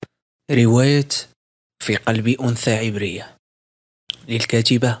رواية في قلبي أنثى عبرية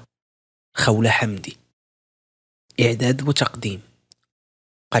للكاتبة خولة حمدي. إعداد وتقديم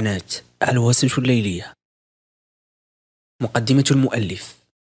قناة الوسط الليلية. مقدمة المؤلف: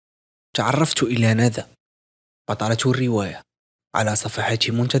 تعرفت إلى ندى بطلة الرواية على صفحات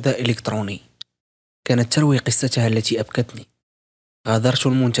منتدى إلكتروني كانت تروي قصتها التي أبكتني. غادرت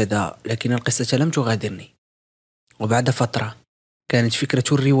المنتدى لكن القصة لم تغادرني، وبعد فترة كانت فكرة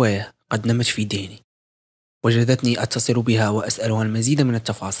الرواية قد نمت في ذهني. وجدتني أتصل بها وأسألها المزيد من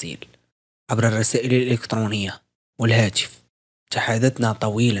التفاصيل عبر الرسائل الإلكترونية والهاتف. تحادثنا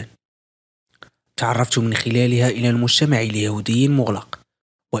طويلا. تعرفت من خلالها إلى المجتمع اليهودي المغلق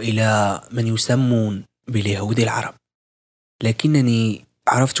وإلى من يسمون باليهود العرب، لكنني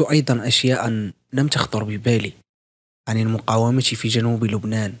عرفت أيضا أشياء لم تخطر ببالي عن المقاومة في جنوب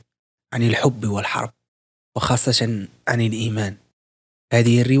لبنان، عن الحب والحرب، وخاصة عن الإيمان.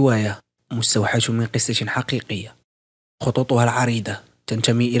 هذه الرواية مستوحاة من قصة حقيقية، خطوطها العريضة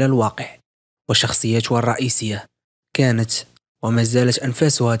تنتمي إلى الواقع، وشخصيتها الرئيسية كانت وما زالت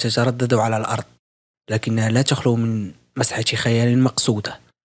أنفاسها تتردد على الأرض، لكنها لا تخلو من مسحة خيال مقصودة،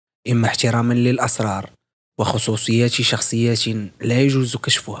 إما احتراما للأسرار وخصوصيات شخصيات لا يجوز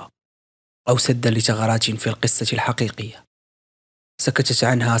كشفها، أو سدا لثغرات في القصة الحقيقية سكتت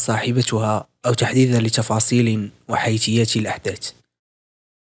عنها صاحبتها، أو تحديدا لتفاصيل وحيثيات الأحداث.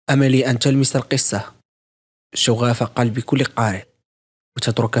 أملي أن تلمس القصة شغاف قلب كل قارئ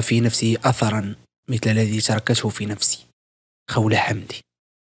وتترك في نفسه أثرا مثل الذي تركته في نفسي. خولة حمدي.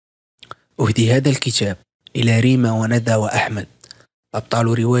 أهدي هذا الكتاب إلى ريما وندى وأحمد،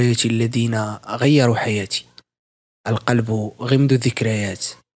 أبطال روايتي الذين غيروا حياتي. القلب غمد الذكريات.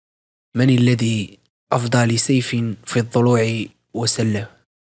 من الذي أفضى لسيف في الضلوع وسله؟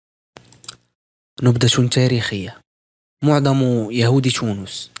 نبذة تاريخية. معظم يهود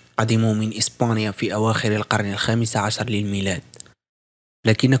تونس قدموا من إسبانيا في أواخر القرن ال15 للميلاد،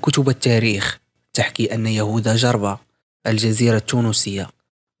 لكن كتب التاريخ تحكي أن يهود جربة الجزيرة التونسية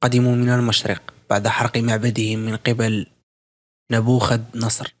قدموا من المشرق بعد حرق معبدهم من قبل نبوخذ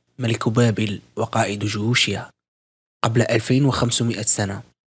نصر ملك بابل وقائد جيوشها. قبل 2500 سنة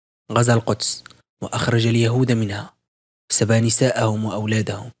غزا القدس وأخرج اليهود منها، سبى نساءهم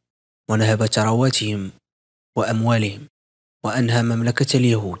وأولادهم ونهب ثرواتهم وأموالهم، وأنهى مملكة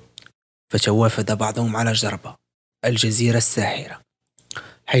اليهود. فتوافد بعضهم على جربة الجزيرة الساحرة،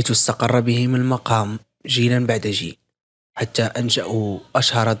 حيث استقر بهم المقام جيلا بعد جيل، حتى أنشأوا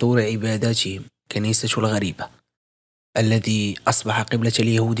أشهر دور عباداتهم كنيسة الغريبة، الذي أصبح قبلة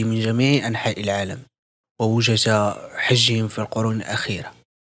اليهود من جميع أنحاء العالم ووجهة حجهم في القرون الأخيرة،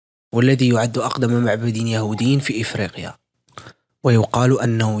 والذي يعد أقدم معبد يهودي في إفريقيا، ويقال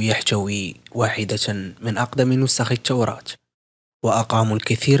أنه يحتوي واحدة من أقدم نسخ التوراة. وأقاموا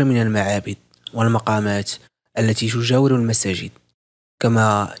الكثير من المعابد والمقامات التي تجاور المساجد،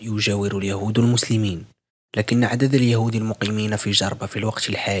 كما يجاور اليهود المسلمين. لكن عدد اليهود المقيمين في جربة في الوقت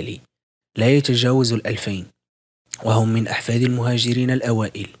الحالي لا يتجاوز 2000، وهم من أحفاد المهاجرين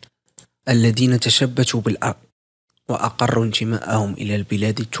الأوائل الذين تشبتوا بالأرض وأقروا انتماءهم إلى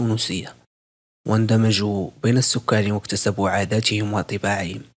البلاد التونسية، واندمجوا بين السكان واكتسبوا عاداتهم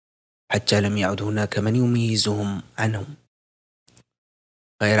وطباعهم، حتى لم يعد هناك من يميزهم عنهم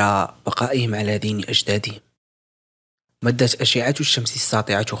غير بقائهم على دين أجدادهم. مدت أشعة الشمس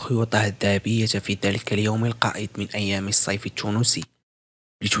الساطعة خيوطها الذهبية في ذلك اليوم القائد من أيام الصيف التونسي،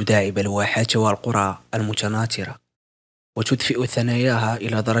 لتداعب الواحات والقرى المتناثرة وتدفئ ثناياها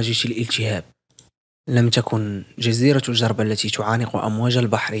إلى درجة الالتهاب. لم تكن جزيرة جربة التي تعانق أمواج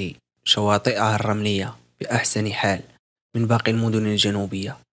البحر شواطئها الرملية بأحسن حال من باقي المدن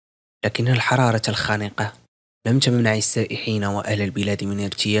الجنوبية، لكن الحرارة الخانقة لم تمنع السائحين وأهل البلاد من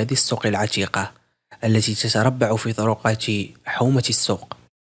ارتياد السوق العتيقة التي تتربع في طرقات حومة السوق،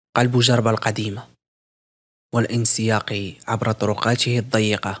 قلب جربة القديمة، والانسياق عبر طرقاته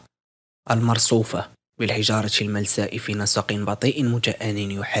الضيقة المرصوفة بالحجارة الملساء في نسق بطيء متآن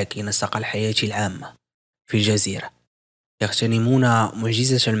يحاكي نسق الحياة العامة في الجزيرة. يغتنمون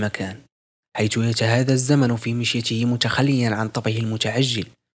معجزة المكان، حيث يتهادى الزمن في مشيته متخليا عن طبعه المتعجل،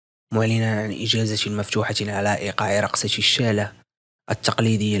 معلنا عن إجازة مفتوحة على إيقاع رقصة الشالة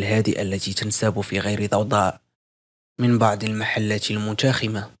التقليدية الهادئة التي تنساب في غير ضوضاء من بعض المحلات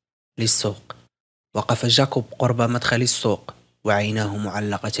المتاخمة للسوق. وقف جاكوب قرب مدخل السوق وعيناه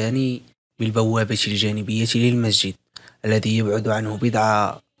معلقتان بالبوابة الجانبية للمسجد الذي يبعد عنه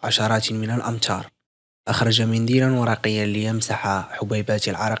بضع عشرات من الأمتار. أخرج منديلا ورقيا ليمسح حبيبات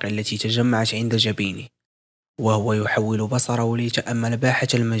العرق التي تجمعت عند جبينه، وهو يحول بصره ليتأمل باحة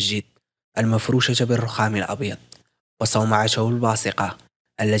المسجد المفروشة بالرخام الأبيض وصومعته الباسقة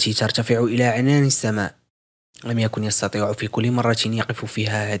التي ترتفع إلى عنان السماء. لم يكن يستطيع في كل مرة يقف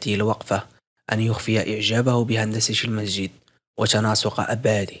فيها هذه الوقفة أن يخفي إعجابه بهندسة المسجد وتناسق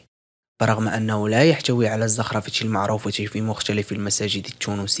أبعاده، برغم أنه لا يحتوي على الزخرفة المعروفة في مختلف المساجد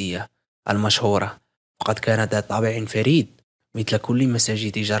التونسية المشهورة، وقد كان ذا طابع فريد مثل كل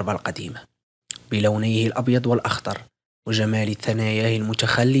مساجد جرب القديمة، بلونيه الأبيض والأخضر وجمال ثناياه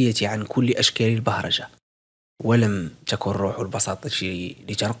المتخلية عن كل أشكال البهرجة. ولم تكن روح البساطة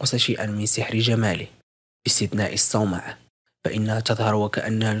لتنقص شيئا من سحر جماله، باستثناء الصومعة، فإنها تظهر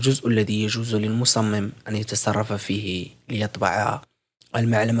وكأنها الجزء الذي يجوز للمصمم أن يتصرف فيه ليطبع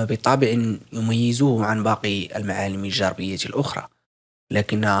المعلم بطابع يميزه عن باقي المعالم الجربية الأخرى.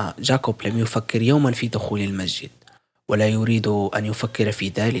 لكن جاكوب لم يفكر يوما في دخول المسجد، ولا يريد أن يفكر في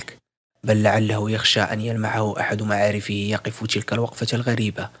ذلك، بل لعله يخشى أن يلمعه أحد معارفه يقف تلك الوقفة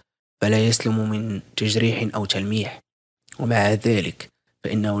الغريبة فلا يسلم من تجريح أو تلميح. ومع ذلك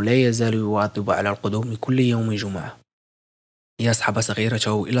فإنه لا يزال يواظب على القدوم كل يوم جمعة، يصحب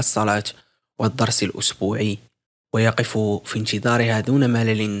صغيرته إلى الصلاة والدرس الأسبوعي، ويقف في انتظارها دون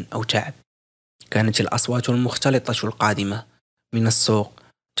ملل أو تعب. كانت الأصوات المختلطة القادمة من السوق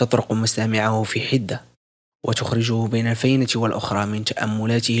تطرق مسامعه في حدة، وتخرجه بين الفينة والأخرى من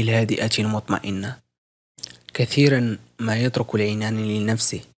تأملاته الهادئة المطمئنة. كثيرا ما يترك العنان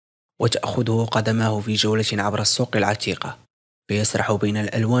لنفسه، وتأخذه قدماه في جولة عبر السوق العتيقة، فيسرح بين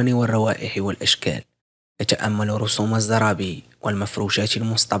الألوان والروائح والأشكال، يتأمل رسوم الزرابي والمفروشات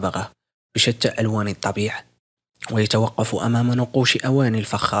المصطبغة بشتى ألوان الطبيعة، ويتوقف أمام نقوش أواني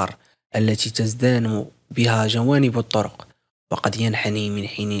الفخار التي تزدان بها جوانب الطرق، وقد ينحني من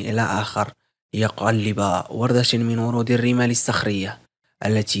حين إلى آخر ليقلب وردة من ورود الرمال الصخرية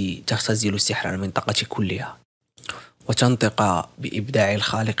التي تختزل سحر المنطقة كلها، وتنطق بإبداع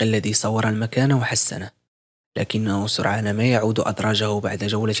الخالق الذي صور المكان وحسنه. لكنه سرعان ما يعود أدراجه بعد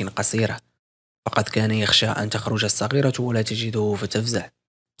جولة قصيرة، فقد كان يخشى أن تخرج الصغيرة ولا تجده فتفزع.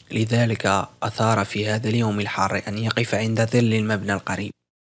 لذلك أثار في هذا اليوم الحار أن يقف عند ظل المبنى القريب،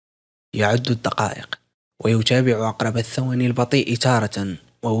 يعد الدقائق ويتابع عقرب الثواني البطيء تارة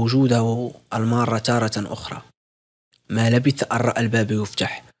ووجوده المار تارة أخرى. ما لبث أن رأى الباب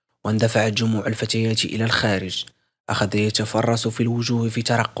يفتح، واندفعت جموع الفتيات إلى الخارج. أخذ يتفرس في الوجوه في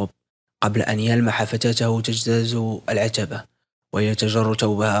ترقب قبل أن يلمح فتاته تجتاز العتبة وهي تجر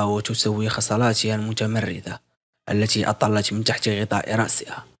ثوبها وتسوي خصلاتها المتمردة التي أطلت من تحت غطاء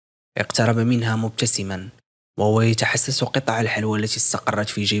رأسها. اقترب منها مبتسما وهو يتحسس قطع الحلوى التي استقرت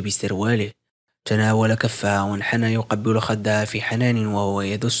في جيب سرواله. تناول كفها وانحنى يقبل خدها في حنان وهو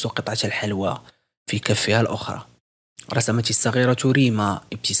يدس قطعة الحلوى في كفها الأخرى. رسمت الصغيرة ريما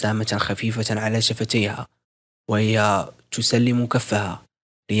ابتسامة خفيفة على شفتيها وهي تسلم كفها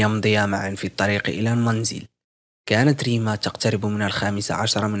ليمضيا معا في الطريق إلى المنزل. كانت ريما تقترب من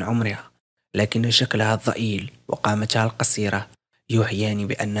 15 من عمرها، لكن شكلها الضئيل وقامتها القصيرة يوحيان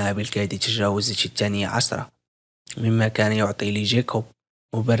بأنها بالكاد تجاوزت 12، مما كان يعطي لجيكوب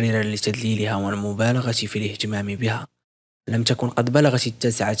مبررا لتدليلها والمبالغة في الاهتمام بها. لم تكن قد بلغت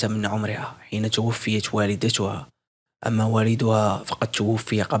 9 من عمرها حين توفيت والدتها، أما والدها فقد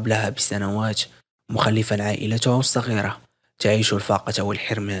توفي قبلها بسنوات، مخلفا عائلته الصغيرة تعيش الفاقة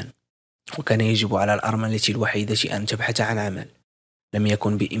والحرمان، وكان يجب على الأرملة الوحيدة أن تبحث عن عمل. لم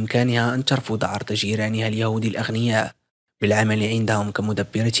يكن بإمكانها أن ترفض عرض جيرانها اليهود الأغنياء بالعمل عندهم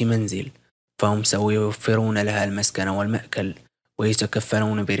كمدبرة منزل، فهم سيوفرون لها المسكن والمأكل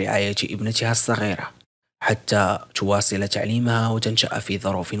ويتكفلون برعاية ابنتها الصغيرة حتى تواصل تعليمها وتنشأ في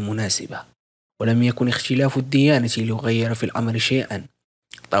ظروف مناسبة. ولم يكن اختلاف الديانة ليغير في الأمر شيئا.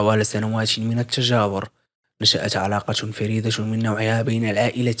 طوال سنوات من التجاور نشأت علاقة فريدة من نوعها بين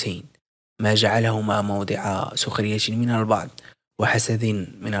العائلتين، ما جعلهما موضع سخرية من البعض وحسد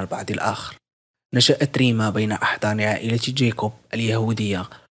من البعض الآخر. نشأت ريما بين أحضان عائلة جيكوب اليهودية،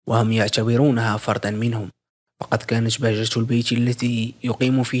 وهم يعتبرونها فردا منهم، وقد كانت بهجة البيت التي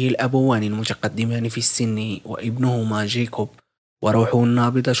يقيم فيه الأبوان المتقدمان في السن وابنهما جيكوب وروحه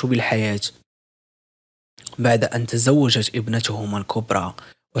النابضة بالحياة. بعد أن تزوجت ابنتهما الكبرى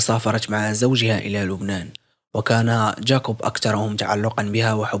وسافرت مع زوجها إلى لبنان، وكان جاكوب أكثرهم تعلقا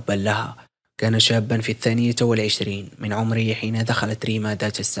بها وحبا لها. كان شابا في 22 من عمره حين دخلت ريما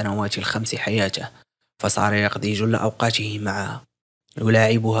ذات السنوات ال5 حياته، فصار يقضي جل أوقاته معها،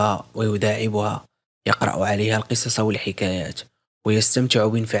 يلاعبها ويداعبها، يقرأ عليها القصص والحكايات، ويستمتع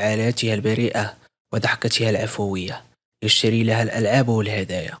بانفعالاتها البريئة وضحكتها العفوية، يشتري لها الألعاب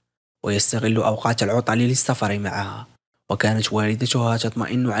والهدايا، ويستغل أوقات العطل للسفر معها. وكانت والدتها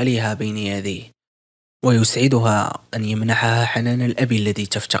تطمئن عليها بين يديه، ويسعدها أن يمنحها حنان الأب الذي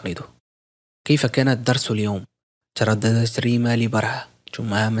تفتقده. كيف كان الدرس اليوم؟ ترددت ريما لبرهة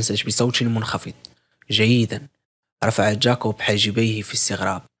ثم همست بصوت منخفض: جيدا. رفع جاكوب حاجبيه في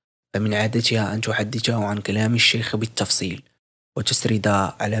استغراب، فمن عادتها أن تحدثه عن كلام الشيخ بالتفصيل وتسرد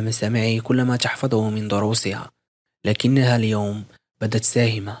على مسامعه كل ما تحفظه من دروسها، لكنها اليوم بدت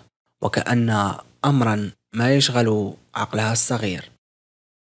ساهمة، وكأن أمرا ما يشغل عقلها الصغير